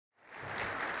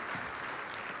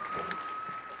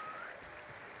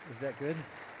Is that good?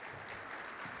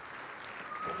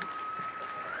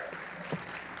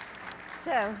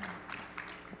 So,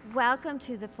 welcome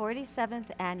to the 47th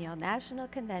Annual National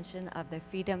Convention of the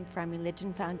Freedom from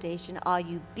Religion Foundation, all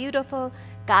you beautiful,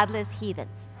 godless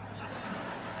heathens.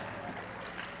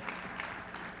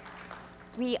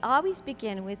 We always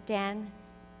begin with Dan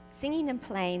singing and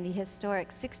playing the historic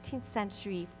 16th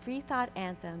century free thought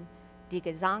anthem, Die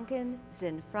Gedanken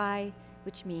sind frei,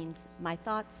 which means, my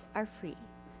thoughts are free.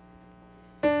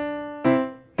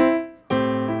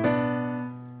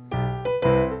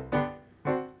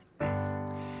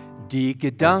 Die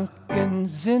Gedanken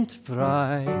sind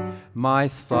frei, my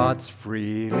thoughts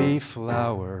freely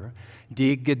flower.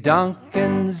 Die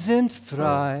Gedanken sind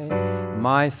frei,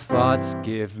 my thoughts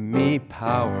give me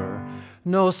power.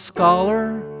 No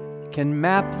scholar can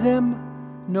map them,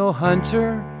 no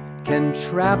hunter can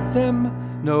trap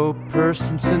them, no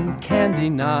person can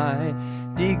deny.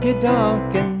 Die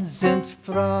Gedanken sind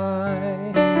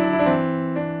frei.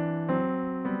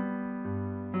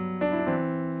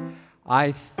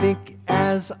 I think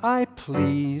as I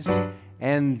please,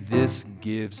 and this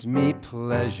gives me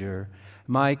pleasure.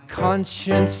 My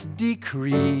conscience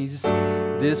decrees,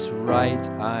 this right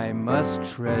I must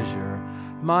treasure.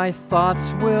 My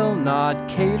thoughts will not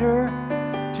cater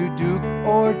to duke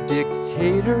or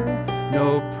dictator.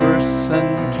 No person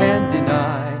can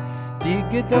deny, die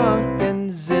Gedanken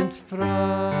sind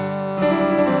frei.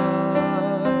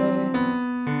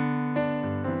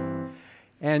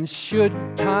 And should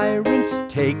tyrants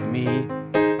take me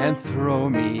and throw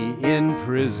me in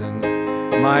prison,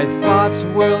 my thoughts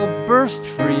will burst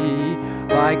free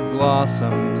like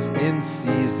blossoms in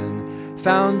season.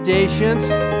 Foundations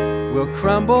will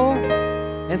crumble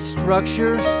and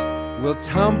structures will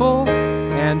tumble,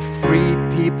 and free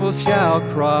people shall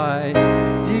cry,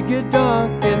 Die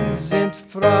Gedanken sind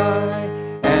frei.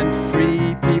 And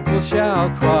free people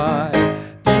shall cry,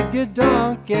 Die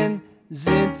Gedanken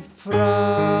sind frei.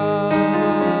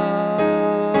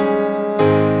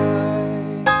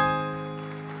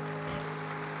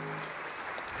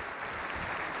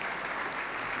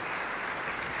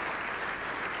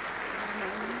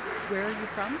 Where are you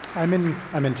from?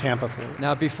 I'm in Tampa, Florida.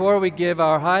 Now, before we give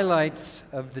our highlights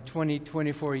of the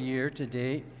 2024 year to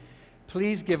date,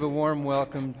 please give a warm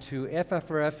welcome to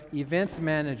FFRF Events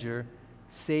Manager,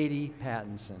 Sadie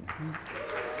Pattinson.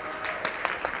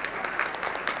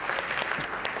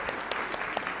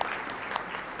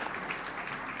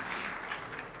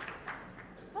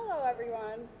 Hello,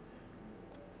 everyone.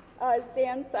 As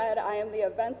Dan said, I am the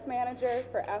events manager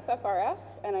for FFRF,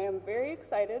 and I am very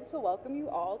excited to welcome you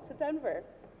all to Denver.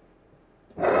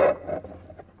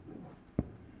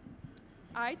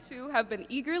 I, too, have been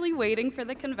eagerly waiting for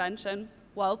the convention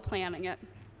while planning it.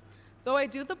 Though I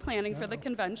do the planning for the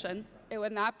convention, it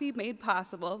would not be made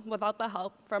possible without the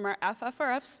help from our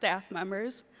FFRF staff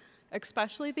members,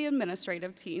 especially the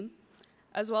administrative team,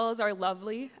 as well as our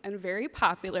lovely and very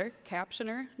popular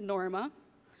captioner, Norma,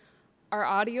 our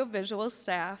audio-visual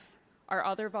staff, our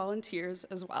other volunteers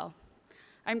as well.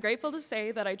 I'm grateful to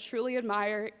say that I truly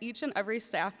admire each and every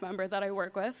staff member that I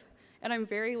work with, and I'm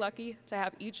very lucky to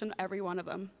have each and every one of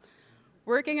them.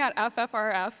 Working at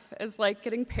FFRF is like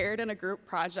getting paired in a group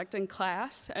project in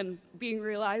class and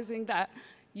realizing that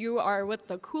you are with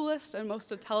the coolest and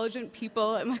most intelligent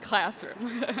people in the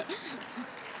classroom.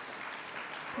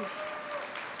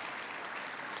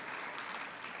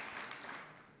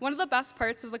 One of the best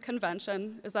parts of the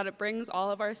convention is that it brings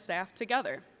all of our staff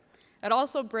together. It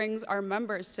also brings our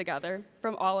members together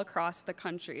from all across the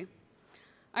country.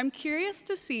 I'm curious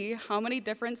to see how many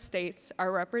different states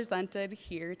are represented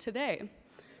here today,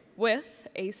 with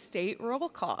a state roll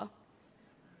call.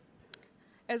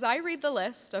 As I read the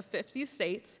list of 50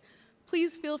 states,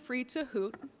 please feel free to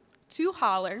hoot, to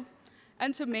holler,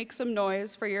 and to make some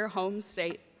noise for your home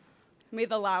state. May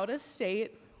the loudest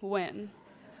state win.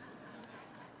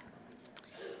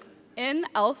 In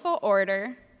alpha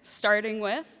order, starting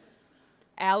with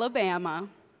Alabama,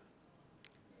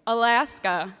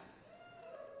 Alaska,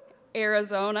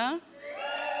 Arizona,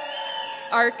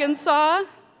 Arkansas,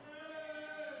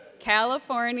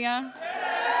 California,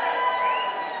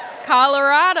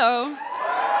 Colorado,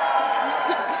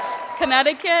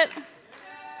 Connecticut,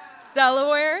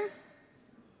 Delaware,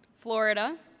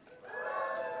 Florida,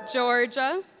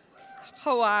 Georgia,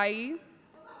 Hawaii,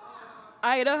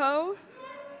 Idaho,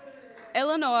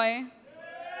 Illinois,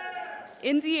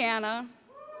 Indiana,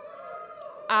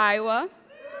 Iowa,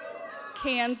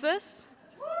 Kansas,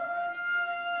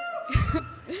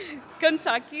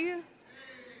 Kentucky,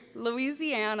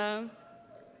 Louisiana,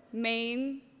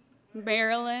 Maine,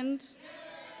 Maryland,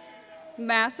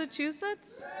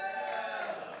 Massachusetts,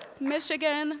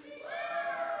 Michigan,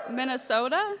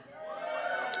 Minnesota,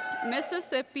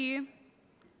 Mississippi,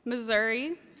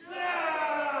 Missouri,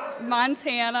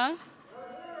 Montana,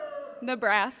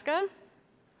 Nebraska,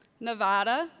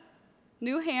 Nevada,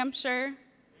 New Hampshire,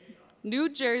 New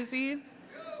Jersey,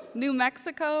 New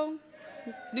Mexico,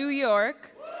 New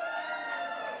York,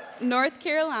 North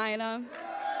Carolina,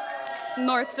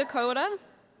 North Dakota,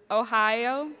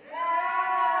 Ohio,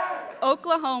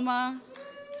 Oklahoma,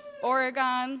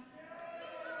 Oregon,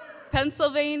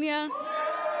 Pennsylvania,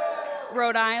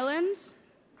 Rhode Island,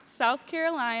 South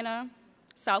Carolina,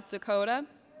 South Dakota,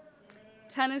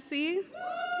 Tennessee,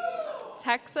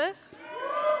 Texas,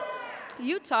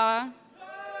 Utah,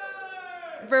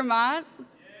 Vermont,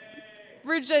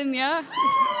 Virginia,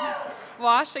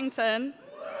 Washington,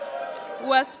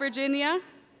 West Virginia,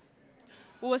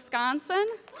 Wisconsin,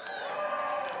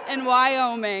 and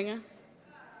Wyoming.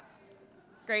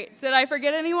 Great. Did I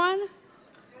forget anyone?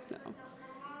 No.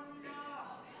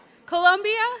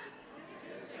 Columbia?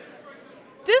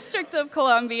 District of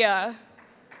Columbia.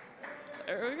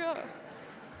 There we go.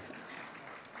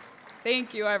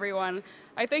 Thank you, everyone.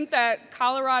 I think that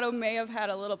Colorado may have had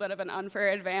a little bit of an unfair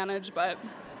advantage, but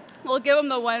we'll give them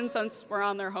the win since we're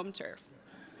on their home turf.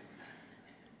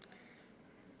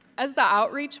 As the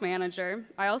outreach manager,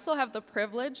 I also have the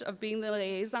privilege of being the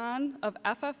liaison of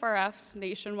FFRF's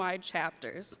nationwide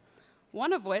chapters,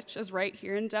 one of which is right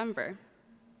here in Denver.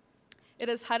 It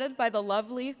is headed by the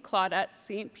lovely Claudette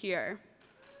St. Pierre.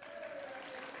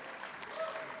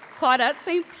 Claudette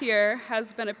St. Pierre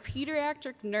has been a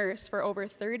pediatric nurse for over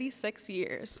 36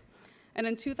 years. And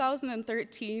in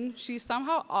 2013, she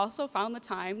somehow also found the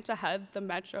time to head the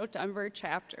Metro Denver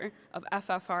chapter of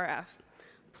FFRF.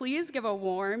 Please give a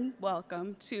warm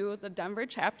welcome to the Denver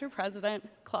chapter president,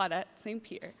 Claudette St.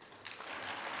 Pierre.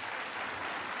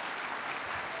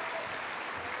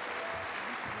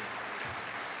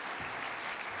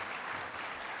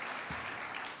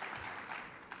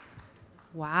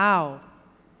 Wow,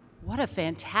 what a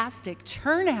fantastic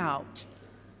turnout.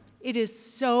 It is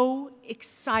so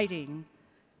exciting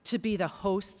to be the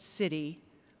host city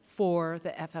for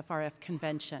the FFRF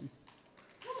convention.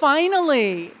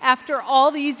 Finally, after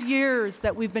all these years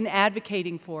that we've been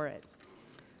advocating for it,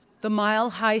 the Mile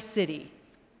High City,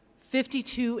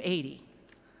 5280,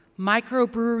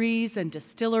 microbreweries and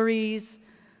distilleries,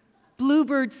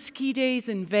 Bluebird ski days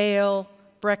in Vail,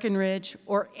 Breckenridge,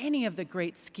 or any of the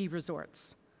great ski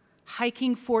resorts,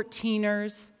 hiking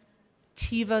 14ers,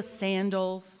 Teva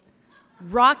sandals,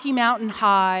 Rocky Mountain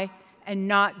High, and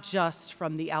not just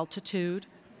from the altitude,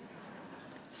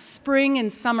 spring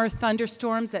and summer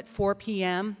thunderstorms at 4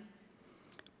 p.m.,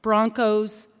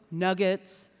 Broncos,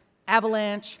 Nuggets,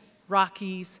 Avalanche,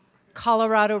 Rockies,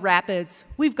 Colorado Rapids,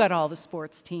 we've got all the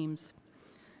sports teams.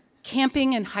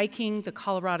 Camping and hiking the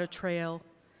Colorado Trail,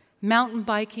 mountain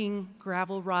biking,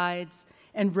 gravel rides,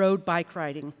 and road bike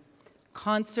riding,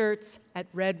 concerts at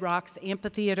Red Rocks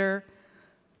Amphitheater,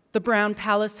 the Brown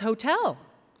Palace Hotel,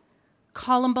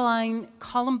 Columbine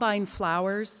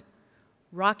Flowers,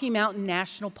 Rocky Mountain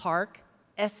National Park,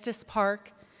 Estes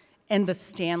Park, and the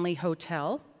Stanley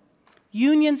Hotel,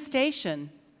 Union Station,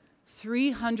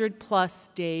 300-plus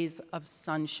days of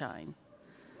sunshine,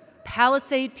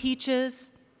 Palisade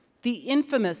Peaches, the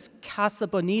infamous Casa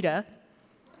Bonita,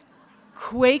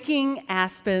 quaking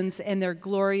aspens and their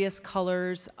glorious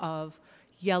colors of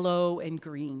yellow and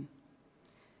green.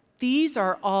 These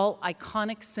are all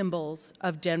iconic symbols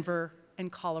of Denver and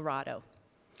Colorado.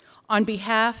 On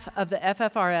behalf of the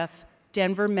FFRF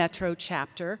Denver Metro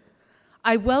chapter,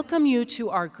 I welcome you to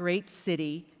our great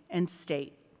city and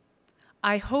state.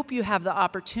 I hope you have the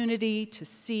opportunity to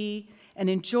see and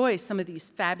enjoy some of these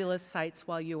fabulous sites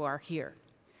while you are here.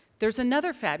 There's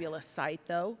another fabulous site,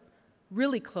 though,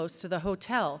 really close to the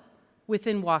hotel,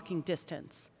 within walking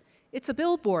distance. It's a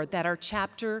billboard that our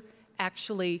chapter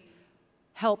actually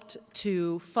helped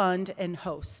to fund and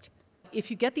host. If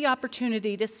you get the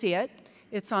opportunity to see it,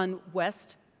 it's on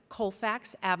West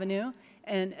Colfax Avenue,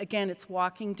 and again, it's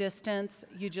walking distance.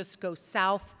 You just go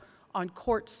south on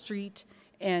Court Street,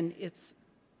 and it's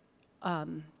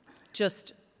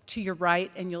just to your right,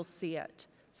 and you'll see it.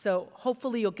 So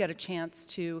hopefully you'll get a chance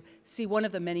to see one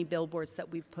of the many billboards that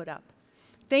we've put up.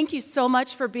 Thank you so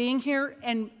much for being here,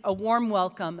 and a warm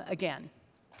welcome again.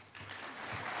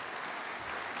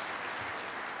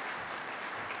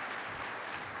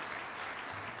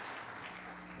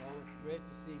 Well, it's great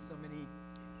to see so many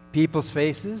people's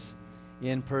faces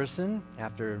in person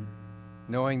after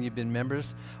knowing you've been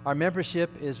members. Our membership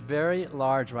is very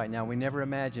large right now. We never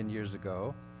imagined years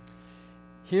ago.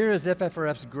 Here is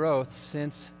FFRF's growth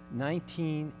since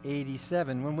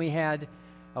 1987, when we had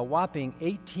a whopping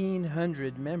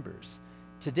 1,800 members.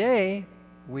 Today,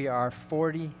 we are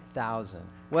 40,000.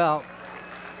 Well,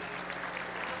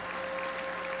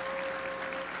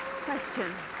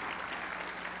 Question.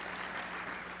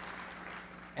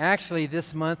 actually,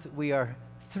 this month we are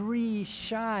 3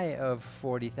 shy of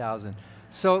 40,000.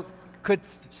 So could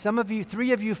some of you,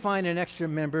 3 of you, find an extra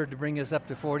member to bring us up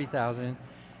to 40,000?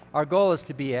 Our goal is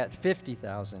to be at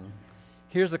 50,000.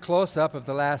 Here's a close-up of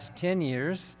the last 10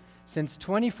 years. Since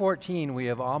 2014, we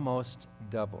have almost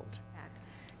doubled.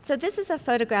 So this is a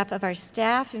photograph of our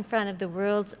staff in front of the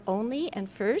world's only and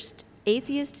first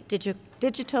atheist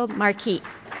digital marquee.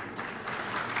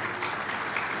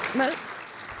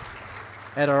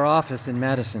 At our office in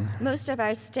Madison. Most of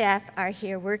our staff are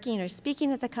here working or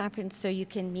speaking at the conference so you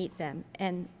can meet them.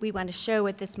 And we want to show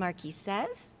what this marquee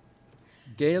says.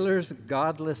 Gaylor's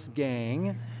Godless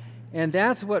Gang. And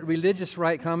that's what religious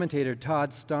right commentator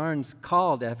Todd Starnes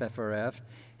called FFRF.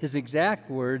 His exact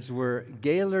words were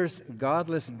Gaylor's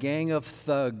Godless Gang of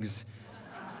Thugs.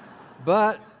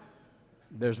 But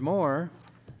there's more.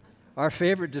 Our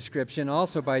favorite description,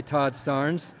 also by Todd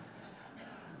Starnes,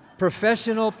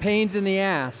 professional pains in the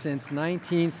ass since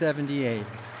 1978.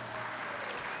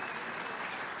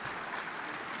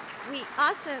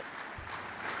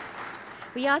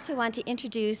 We also want to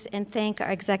introduce and thank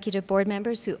our executive board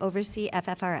members who oversee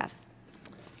FFRF.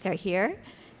 They're here,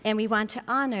 and we want to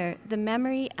honor the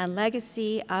memory and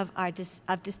legacy of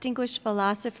distinguished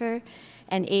philosopher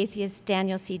and atheist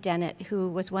Daniel C. Dennett, who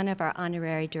was one of our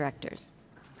honorary directors.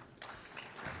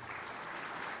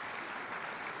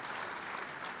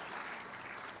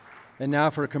 And now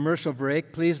for a commercial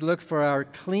break, please look for our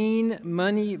Clean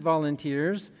Money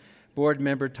volunteers, board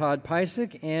member Todd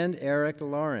Pysick and Eric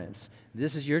Lawrence.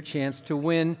 This is your chance to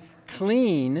win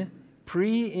clean,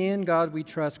 pre-In God We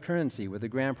Trust currency with a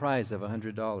grand prize of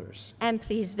 $100. And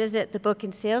please visit the book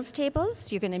and sales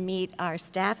tables. You're going to meet our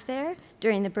staff there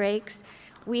during the breaks.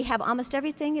 We have almost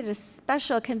everything at a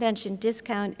special convention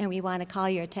discount, and we want to call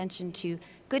your attention to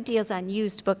good deals on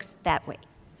used books that way.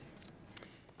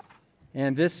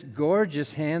 And this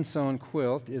gorgeous hand-sewn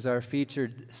quilt is our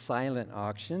featured silent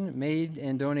auction, made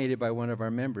and donated by one of our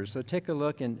members. So take a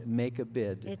look and make a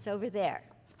bid. It's over there.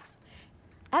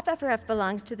 FFRF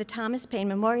belongs to the Thomas Paine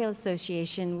Memorial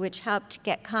Association, which helped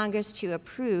get Congress to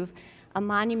approve a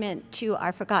monument to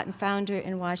our forgotten founder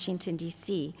in Washington,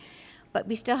 D.C. But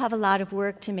we still have a lot of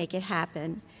work to make it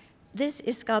happen. This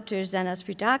is sculptor Zenos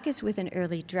Fridakis with an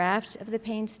early draft of the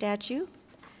Paine statue.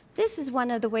 This is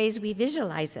one of the ways we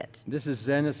visualize it. This is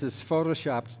Zenos's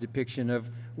photoshopped depiction of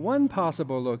one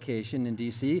possible location in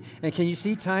D.C. And can you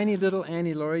see tiny little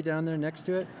Annie Laurie down there next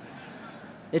to it?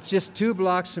 It's just 2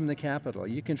 blocks from the Capitol.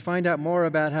 You can find out more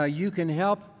about how you can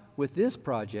help with this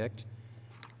project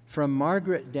from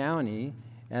Margaret Downey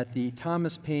at the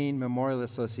Thomas Paine Memorial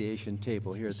Association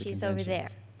table here at the convention. She's over there.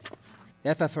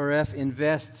 FFRF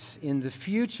invests in the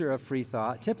future of free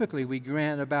thought. Typically, we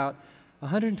grant about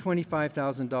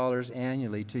 $125,000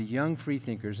 annually to young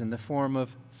freethinkers in the form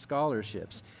of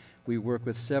scholarships. We work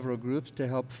with several groups to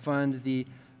help fund the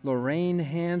Lorraine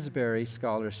Hansberry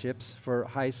scholarships for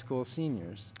high school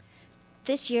seniors.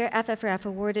 This year, FFRF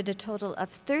awarded a total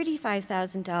of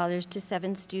 $35,000 to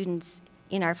 7 students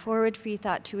in our Forward Free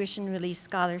Thought Tuition Relief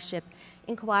Scholarship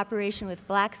in cooperation with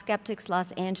Black Skeptics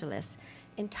Los Angeles,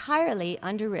 entirely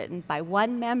underwritten by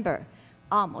one member,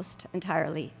 almost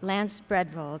entirely, Lance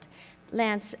Bredvold.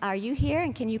 Lance, are you here,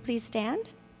 and can you please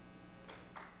stand?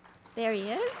 There he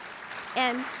is.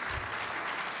 And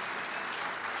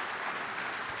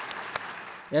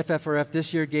FFRF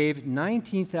this year gave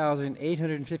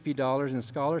 $19,850 in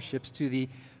scholarships to the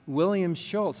William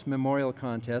Schultz Memorial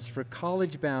Contest for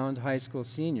college-bound high school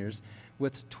seniors,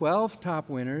 with 12 top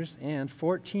winners and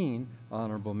 14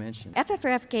 honorable mentions.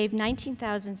 FFRF gave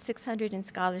 $19,600 in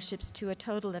scholarships to a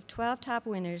total of 12 top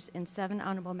winners and 7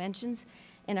 honorable mentions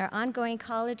in our ongoing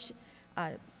college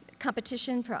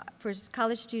competition for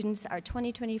college students, our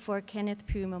 2024 Kenneth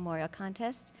Prue Memorial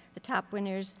Contest. The top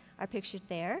winners are pictured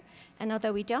there. And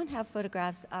although we don't have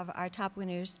photographs of our top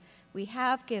winners, we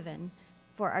have given,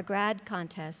 for our grad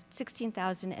contest,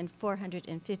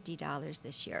 $16,450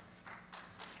 this year.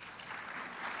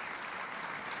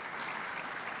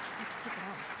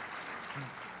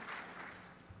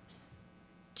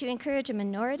 To encourage a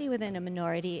minority within a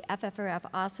minority, FFRF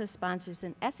also sponsors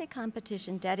an essay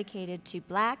competition dedicated to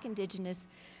Black, Indigenous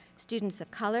students of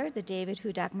color, the David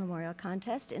Hudak Memorial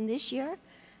Contest. And this year,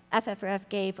 FFRF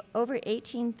gave over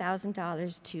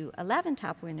 $18,000 to 11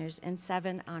 top winners and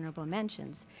 7 honorable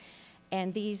mentions.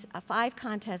 And these 5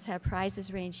 contests have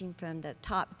prizes ranging from the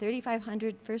top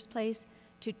 3,500 first place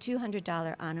to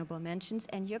 $200 honorable mentions,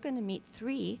 and you're going to meet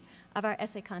 3 of our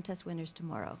essay contest winners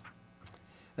tomorrow.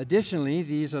 Additionally,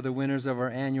 these are the winners of our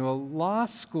annual law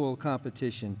school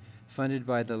competition, funded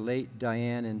by the late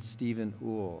Diane and Stephen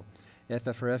Uhl.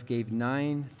 FFRF gave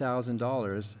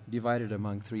 $9,000 divided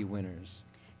among 3 winners.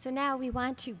 So now we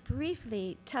want to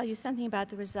briefly tell you something about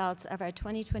the results of our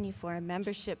 2024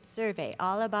 membership survey,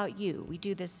 all about you. We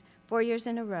do this 4 years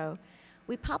in a row.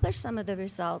 We published some of the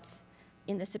results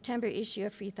in the September issue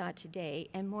of Free Thought Today,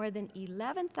 and more than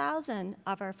 11,000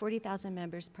 of our 40,000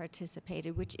 members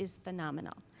participated, which is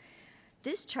phenomenal.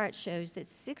 This chart shows that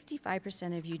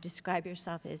 65% of you describe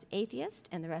yourself as atheist,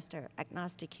 and the rest are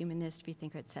agnostic, humanist,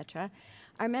 freethinker, etc.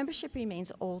 Our membership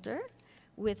remains older,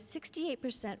 with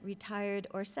 68% retired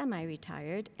or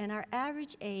semi-retired, and our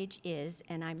average age is,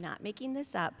 and I'm not making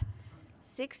this up,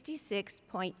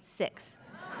 66.6.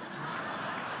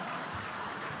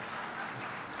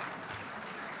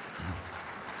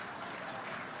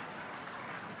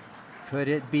 Could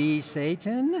it be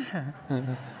Satan?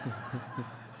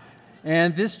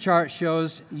 And this chart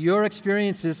shows your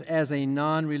experiences as a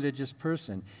non-religious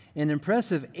person. An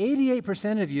impressive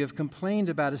 88% of you have complained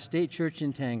about a state church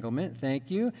entanglement. Thank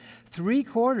you.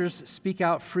 3/4 speak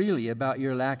out freely about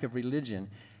your lack of religion.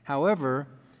 However,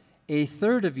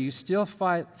 1/3 of you still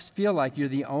feel like you're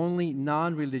the only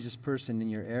non-religious person in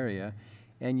your area,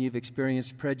 and you've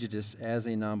experienced prejudice as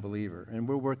a non-believer. And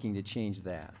we're working to change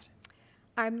that.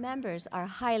 Our members are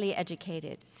highly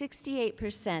educated.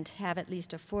 68% have at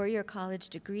least a 4-year college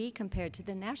degree compared to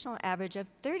the national average of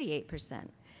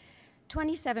 38%.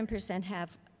 27%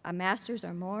 have a master's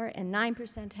or more, and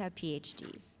 9% have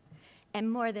PhDs.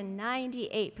 And more than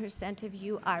 98% of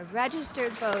you are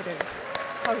registered voters.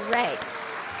 Hooray!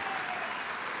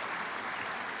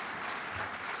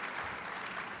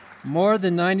 More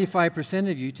than 95%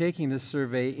 of you taking this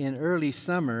survey in early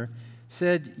summer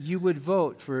said you would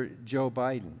vote for Joe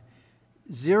Biden.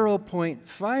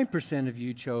 0.5% of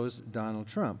you chose Donald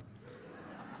Trump.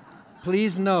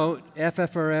 Please note,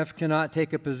 FFRF cannot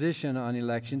take a position on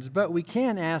elections, but we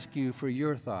can ask you for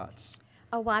your thoughts.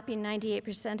 A whopping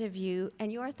 98% of you,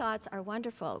 and your thoughts are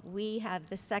wonderful. We have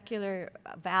the secular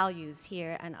values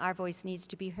here, and our voice needs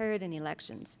to be heard in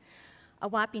elections. A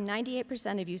whopping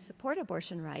 98% of you support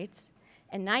abortion rights,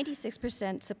 and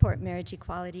 96% support marriage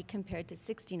equality compared to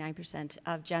 69%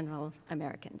 of general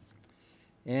Americans.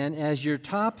 And as your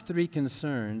top 3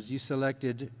 concerns, you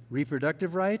selected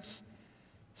reproductive rights,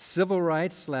 civil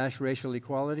rights / racial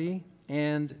equality,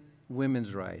 and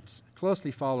women's rights,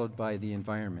 closely followed by the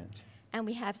environment. And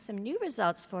we have some new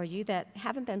results for you that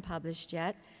haven't been published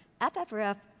yet.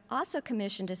 FFRF also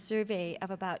commissioned a survey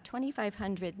of about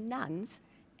 2,500 nuns,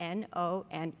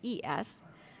 N-O-N-E-S,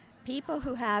 people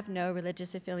who have no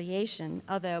religious affiliation,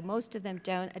 although most of them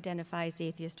don't identify as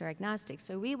atheist or agnostic.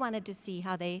 So we wanted to see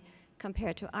how they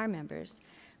compare to our members.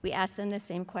 We asked them the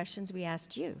same questions we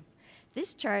asked you.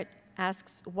 This chart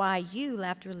asks why you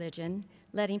left religion,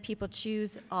 letting people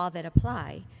choose all that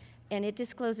apply. And it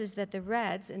discloses that the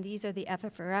Reds, and these are the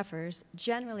FFRFers,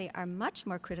 generally are much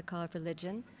more critical of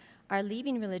religion, are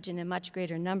leaving religion in much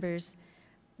greater numbers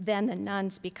than the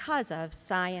nuns because of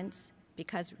science,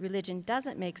 because religion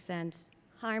doesn't make sense,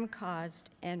 harm caused,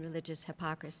 and religious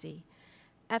hypocrisy.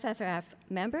 FFRF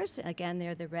members, again,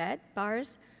 they're the red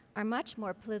bars, are much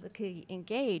more politically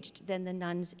engaged than the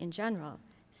nuns in general.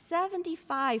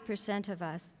 75% of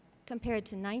us, compared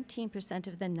to 19%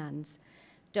 of the nuns,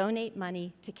 donate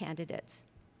money to candidates.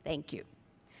 Thank you.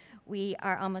 We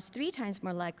are almost 3 times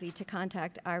more likely to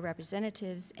contact our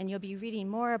representatives, and you'll be reading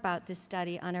more about this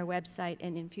study on our website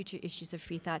and in future issues of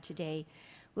Free Thought Today.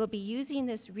 We'll be using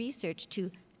this research to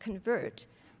convert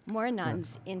more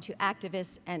nuns into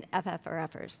activists and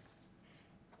FFRFers.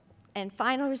 And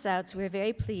final results, we're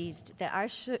very pleased that our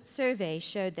survey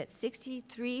showed that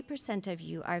 63% of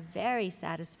you are very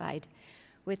satisfied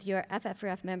with your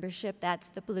FFRF membership, that's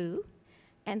the blue,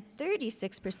 and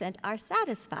 36% are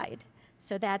satisfied.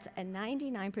 So that's a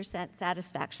 99%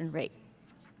 satisfaction rate.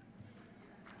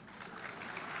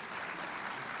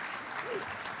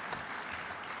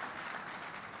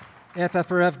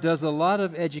 FFRF does a lot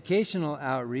of educational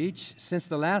outreach. Since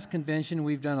the last convention,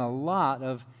 we've done a lot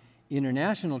of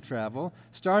international travel,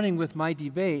 starting with my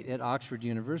debate at Oxford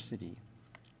University,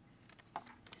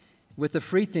 with the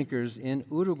freethinkers in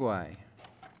Uruguay,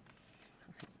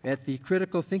 at the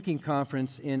Critical Thinking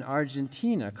Conference in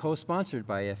Argentina, co-sponsored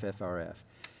by FFRF,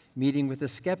 meeting with the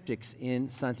skeptics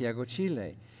in Santiago,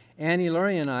 Chile.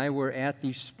 Laurie and I were at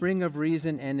the Spring of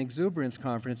Reason and Exuberance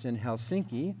Conference in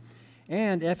Helsinki,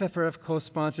 and FFRF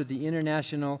co-sponsored the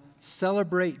International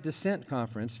Celebrate Dissent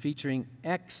Conference featuring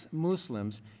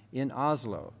ex-Muslims in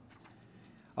Oslo.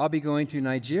 I'll be going to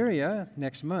Nigeria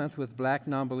next month with Black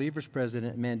Nonbelievers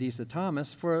President Mandisa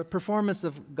Thomas for a performance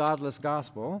of Godless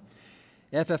Gospel.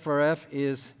 FFRF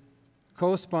is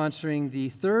co-sponsoring the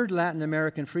third Latin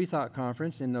American Free Thought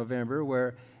Conference in November,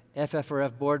 where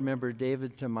FFRF board member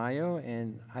David Tamayo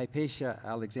and Hypatia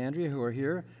Alexandria, who are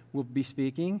here, will be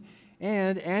speaking.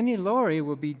 And Annie Laurie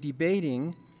will be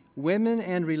debating women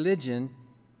and religion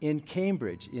in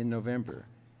Cambridge in November.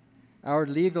 Our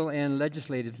legal and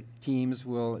legislative teams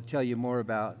will tell you more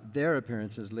about their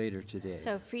appearances later today.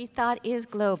 So Free Thought is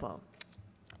global.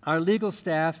 Our legal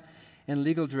staff and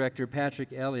legal director,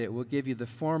 Patrick Elliott, will give you the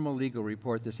formal legal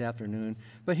report this afternoon.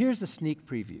 But here's a sneak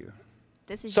preview.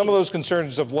 Some of those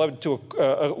concerns have led to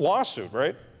a lawsuit,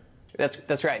 right?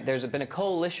 That's right. There's been a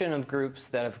coalition of groups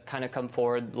that have kind of come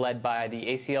forward, led by the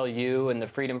ACLU and the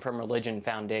Freedom from Religion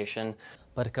Foundation.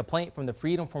 But a complaint from the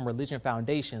Freedom from Religion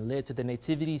Foundation led to the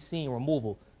nativity scene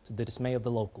removal, to the dismay of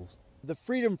the locals. The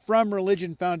Freedom from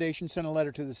Religion Foundation sent a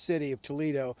letter to the city of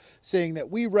Toledo saying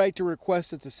that we write to request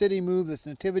that the city move this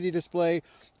nativity display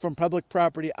from public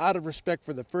property out of respect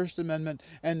for the First Amendment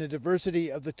and the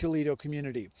diversity of the Toledo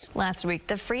community. Last week,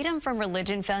 the Freedom from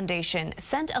Religion Foundation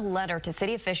sent a letter to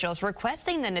city officials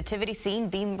requesting the nativity scene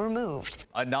be removed.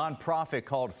 A nonprofit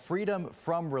called Freedom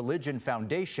from Religion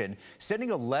Foundation sending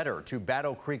a letter to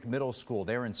Battle Creek Middle School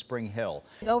there in Spring Hill.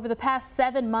 Over the past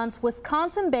 7 months,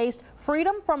 Wisconsin-based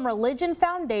Freedom from Religion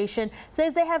Foundation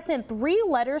says they have sent 3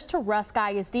 letters to Rusk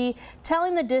ISD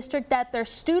telling the district that their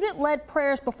student-led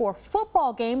prayers before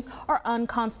football games are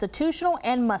unconstitutional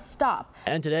and must stop.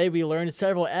 And today we learned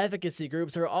several advocacy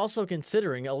groups are also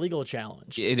considering a legal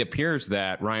challenge. It appears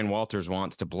that Ryan Walters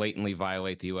wants to blatantly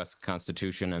violate the U.S.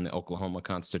 Constitution and the Oklahoma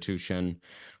Constitution.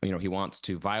 You know, he wants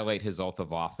to violate his oath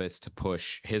of office to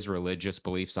push his religious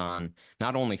beliefs on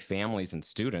not only families and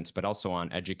students, but also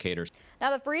on educators. Now,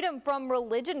 the Freedom from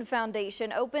Religion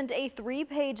Foundation opened a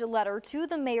 3-page letter to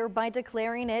the mayor by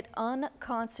declaring it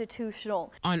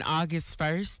unconstitutional. On August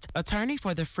 1st, attorney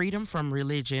for the Freedom from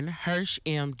Religion, Hirsch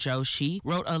M. Joshi,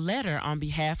 wrote a letter on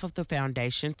behalf of the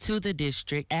foundation to the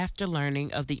district after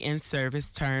learning of the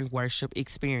in-service turned worship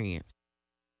experience.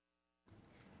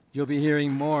 You'll be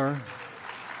hearing more.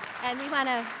 And we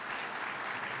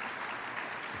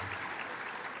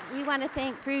want to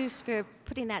thank Bruce for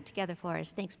putting that together for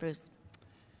us. Thanks, Bruce.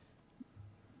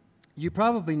 You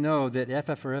probably know that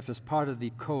FFRF is part of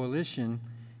the coalition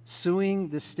suing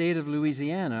the state of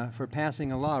Louisiana for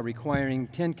passing a law requiring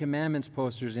 10 Commandments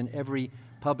posters in every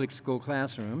public school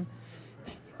classroom.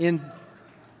 In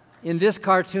this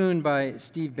cartoon by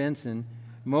Steve Benson,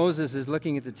 Moses is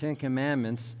looking at the 10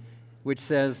 Commandments, which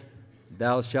says,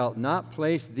 "Thou shalt not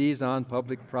place these on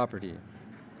public property."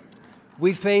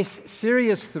 We face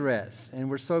serious threats, and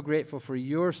we're so grateful for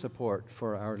your support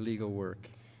for our legal work.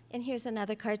 And here's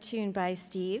another cartoon by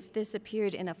Steve. This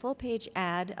appeared in a full-page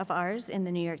ad of ours in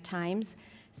the New York Times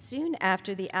soon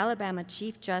after the Alabama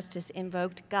Chief Justice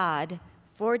invoked God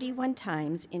 41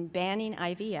 times in banning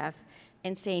IVF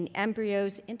and saying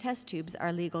embryos in test tubes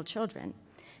are legal children.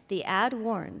 The ad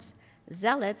warns,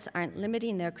 zealots aren't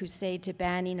limiting their crusade to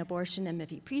banning abortion and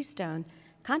mifepristone.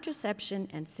 Contraception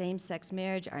and same-sex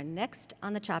marriage are next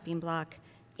on the chopping block.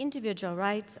 Individual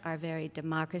rights, our very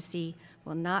democracy,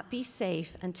 will not be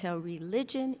safe until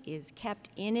religion is kept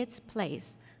in its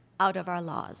place out of our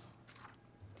laws.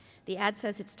 The ad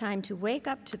says it's time to wake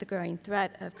up to the growing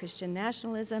threat of Christian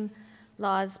nationalism.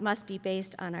 Laws must be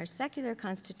based on our secular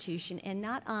constitution and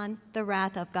not on the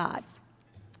wrath of God.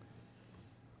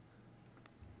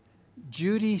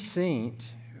 Judy Saint,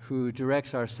 who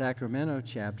directs our Sacramento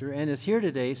chapter and is here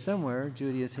today somewhere,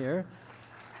 Judy is here,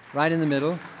 right in the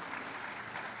middle.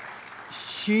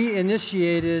 She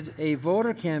initiated a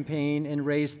voter campaign and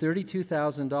raised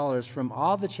 $32,000 from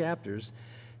all the chapters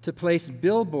to place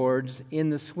billboards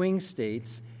in the swing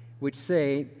states which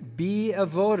say, "Be a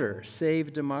voter,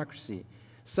 save democracy."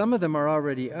 Some of them are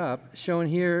already up, shown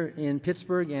here in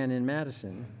Pittsburgh and in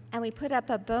Madison. And we put up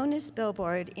a bonus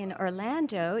billboard in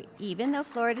Orlando, even though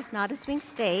Florida's not a swing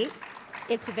state,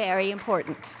 it's very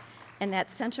important. And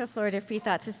that's Central Florida Free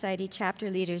Thought Society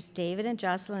chapter leaders David and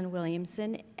Jocelyn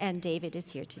Williamson, and David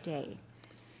is here today.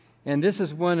 And this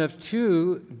is one of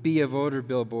 2 Be a Voter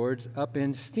billboards up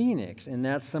in Phoenix, and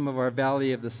that's some of our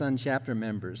Valley of the Sun chapter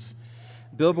members.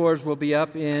 Billboards will be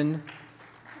up in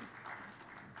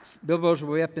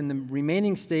the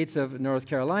remaining states of North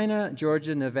Carolina,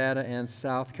 Georgia, Nevada, and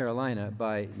South Carolina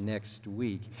by next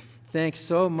week. Thanks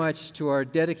so much to our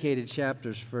dedicated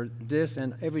chapters for this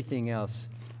and everything else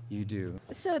you do.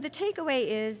 So the takeaway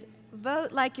is,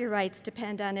 vote like your rights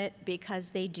depend on it,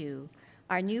 because they do.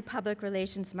 Our new Public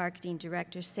Relations Marketing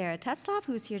Director, Sarah Tetzlaff,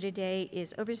 who's here today,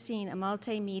 is overseeing a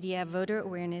multimedia voter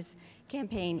awareness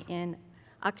campaign in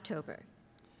October.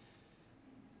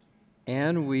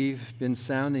 And we've been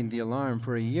sounding the alarm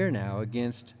for a year now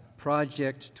against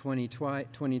Project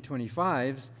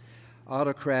 2025's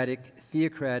autocratic,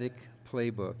 theocratic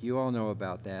playbook. You all know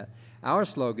about that. Our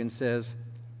slogan says,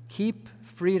 keep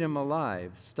freedom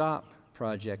alive, stop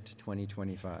Project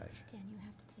 2025. Dan, you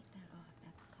have to take that off.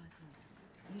 That's causing it.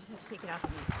 You just have to take it off of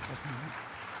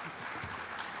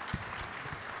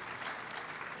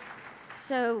these.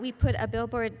 So we put a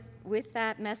billboard with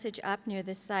that message up near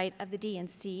the site of the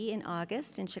DNC in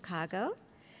August in Chicago.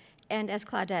 And as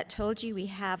Claudette told you, we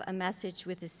have a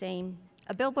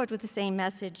billboard with the same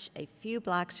message a few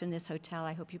blocks from this hotel.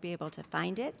 I hope you'll be able to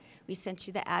find it. We sent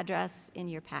you the address in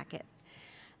your packet.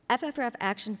 FFRF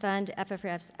Action Fund,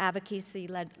 FFRF's advocacy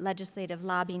legislative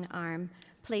lobbying arm,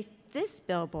 placed this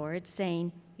billboard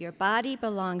saying, "Your body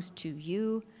belongs to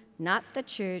you, not the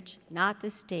church, not the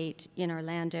state," in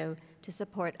Orlando, to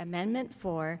support Amendment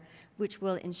 4, which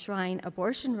will enshrine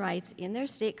abortion rights in their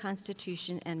state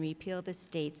constitution and repeal the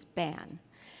state's ban.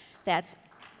 That's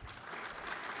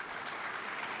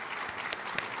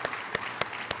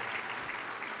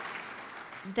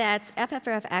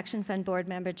FFRF Action Fund board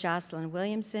member Jocelyn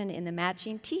Williamson in the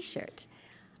matching t-shirt.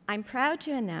 I'm proud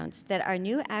to announce that our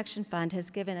new Action Fund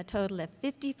has given a total of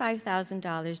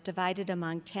 $55,000 divided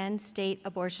among 10 state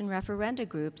abortion referenda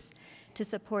groups to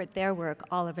support their work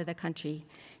all over the country.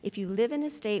 If you live in a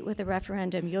state with a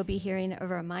referendum, you'll be hearing a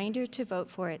reminder to vote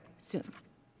for it soon.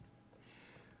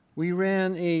 We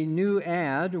ran a new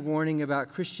ad warning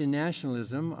about Christian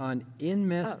nationalism on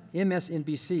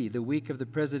MSNBC the week of the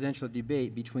presidential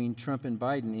debate between Trump and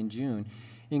Biden in June,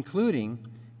 including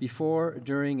before,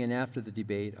 during, and after the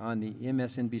debate on the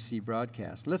MSNBC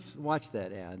broadcast. Let's watch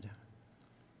that ad.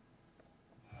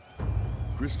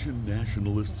 Christian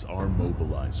nationalists are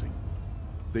mobilizing.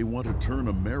 They want to turn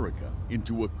America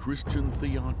into a Christian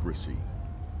theocracy.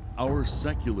 Our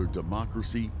secular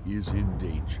democracy is in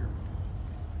danger.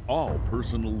 All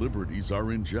personal liberties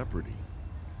are in jeopardy.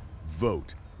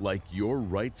 Vote like your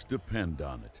rights depend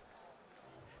on it.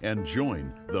 And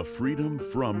join the Freedom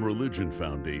from Religion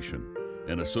Foundation,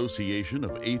 an association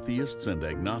of atheists and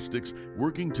agnostics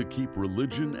working to keep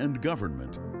religion and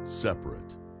government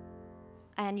separate.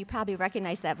 And you probably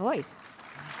recognize that voice.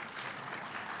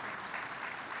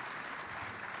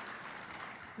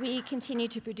 We continue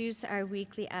to produce our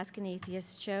weekly Ask an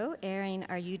Atheist show, airing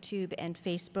our YouTube and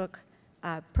Facebook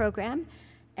program.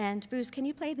 And Bruce, can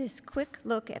you play this quick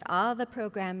look at all the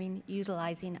programming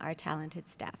utilizing our talented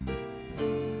staff?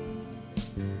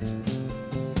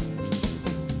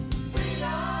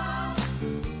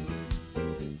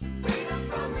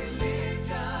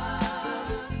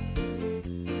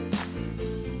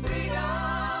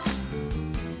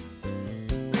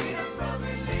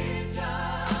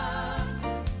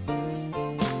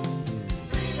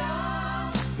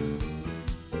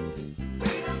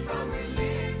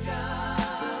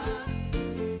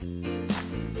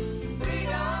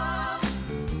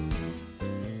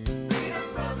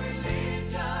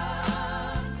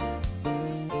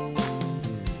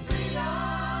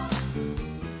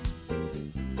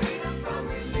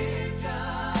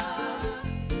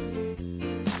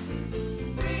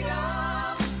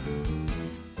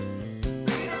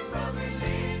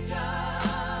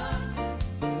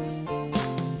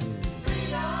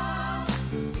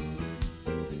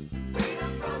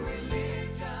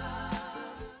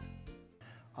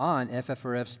 On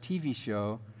FFRF's TV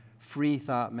show, Free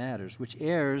Thought Matters, which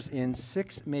airs in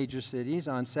 6 major cities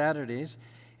on Saturdays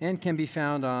and can be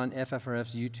found on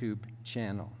FFRF's YouTube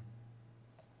channel.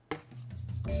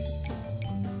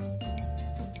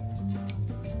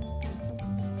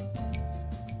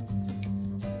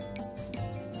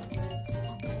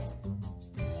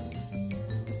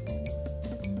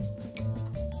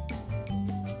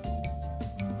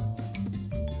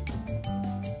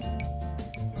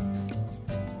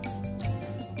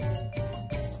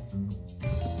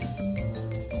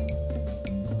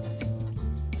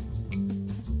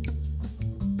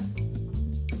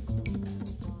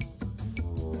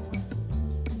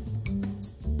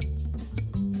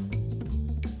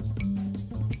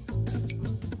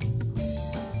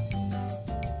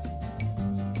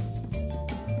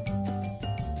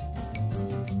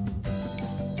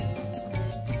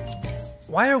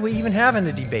 Why are we even having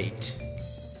a debate?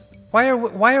 Why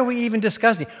are we even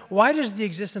discussing? Why does the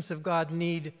existence of God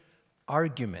need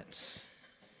arguments?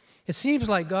 It seems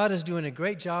like God is doing a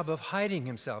great job of hiding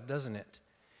himself, doesn't it?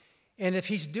 And if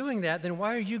he's doing that, then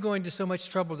why are you going to so much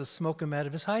trouble to smoke him out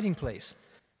of his hiding place?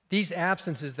 These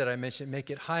absences that I mentioned make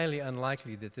it highly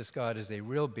unlikely that this God is a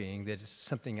real being, that it's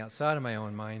something outside of my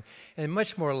own mind, and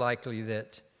much more likely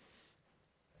that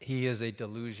he is a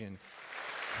delusion.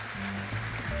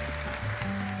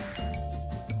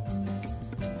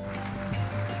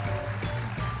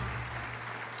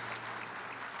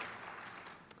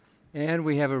 And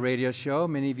we have a radio show.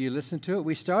 Many of you listen to it.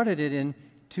 We started it in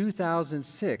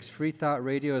 2006. Free Thought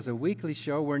Radio is a weekly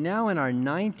show. We're now in our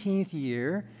 19th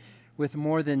year with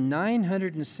more than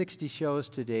 960 shows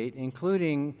to date,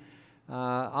 including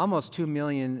almost 2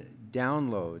 million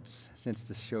downloads since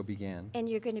the show began. And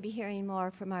you're going to be hearing more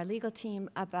from our legal team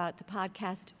about the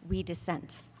podcast We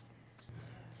Dissent.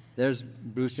 There's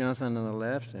Bruce Johnson on the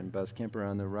left and Buzz Kemper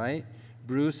on the right.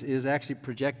 Bruce is actually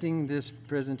projecting this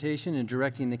presentation and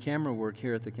directing the camera work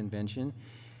here at the convention.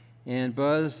 And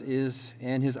Buzz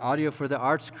and his audio for the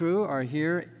arts crew are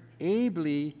here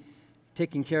ably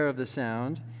taking care of the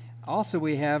sound. Also,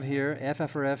 we have here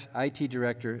FFRF IT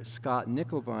Director Scott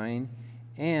Nickelbein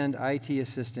and IT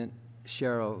Assistant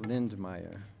Cheryl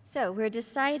Lindmeyer. So we're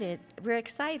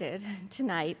excited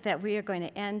tonight that we are going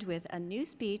to end with a new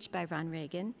speech by Ron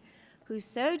Reagan, who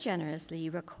so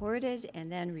generously recorded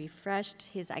and then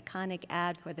refreshed his iconic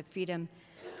ad for the Freedom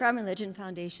from Religion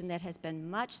Foundation that has been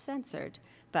much censored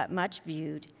but much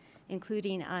viewed,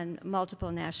 including on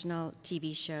multiple national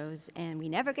TV shows. And we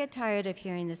never get tired of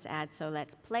hearing this ad, so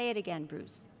let's play it again,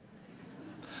 Bruce.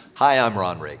 Hi, I'm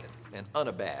Ron Reagan, an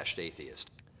unabashed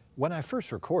atheist. When I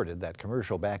first recorded that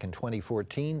commercial back in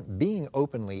 2014, being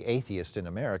openly atheist in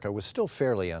America was still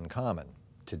fairly uncommon.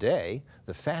 Today,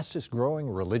 the fastest growing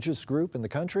religious group in the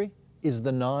country is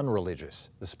the non-religious,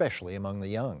 especially among the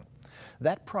young.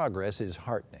 That progress is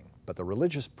heartening, but the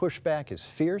religious pushback is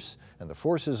fierce and the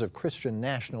forces of Christian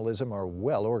nationalism are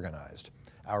well organized.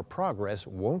 Our progress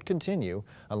won't continue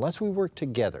unless we work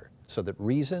together so that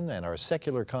reason and our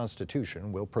secular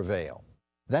Constitution will prevail.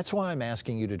 That's why I'm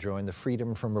asking you to join the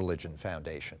Freedom from Religion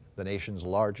Foundation, the nation's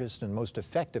largest and most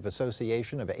effective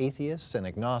association of atheists and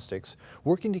agnostics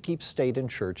working to keep state and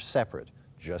church separate,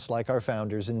 just like our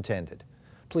founders intended.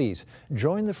 Please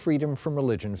join the Freedom from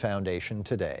Religion Foundation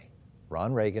today.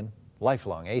 Ron Reagan,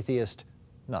 lifelong atheist,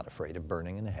 not afraid of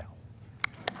burning in hell.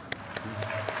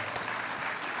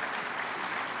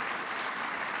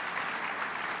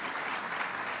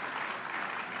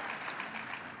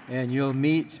 And you'll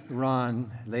meet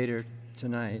Ron later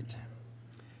tonight.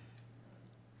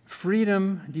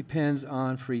 Freedom depends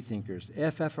on freethinkers.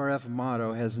 FFRF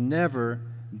motto has never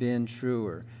been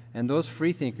truer, and those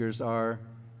freethinkers are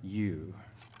you.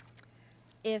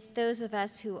 If those of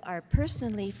us who are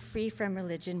personally free from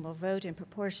religion will vote in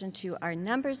proportion to our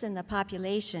numbers in the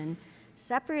population,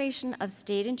 separation of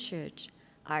state and church,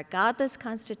 our godless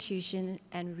Constitution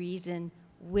and reason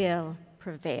will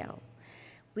prevail.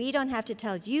 We don't have to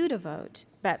tell you to vote,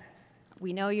 but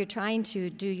we know you're trying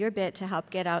to do your bit to help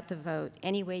get out the vote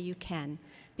any way you can,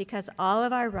 because all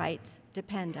of our rights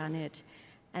depend on it.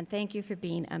 And thank you for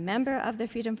being a member of the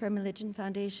Freedom from Religion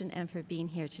Foundation and for being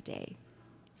here today.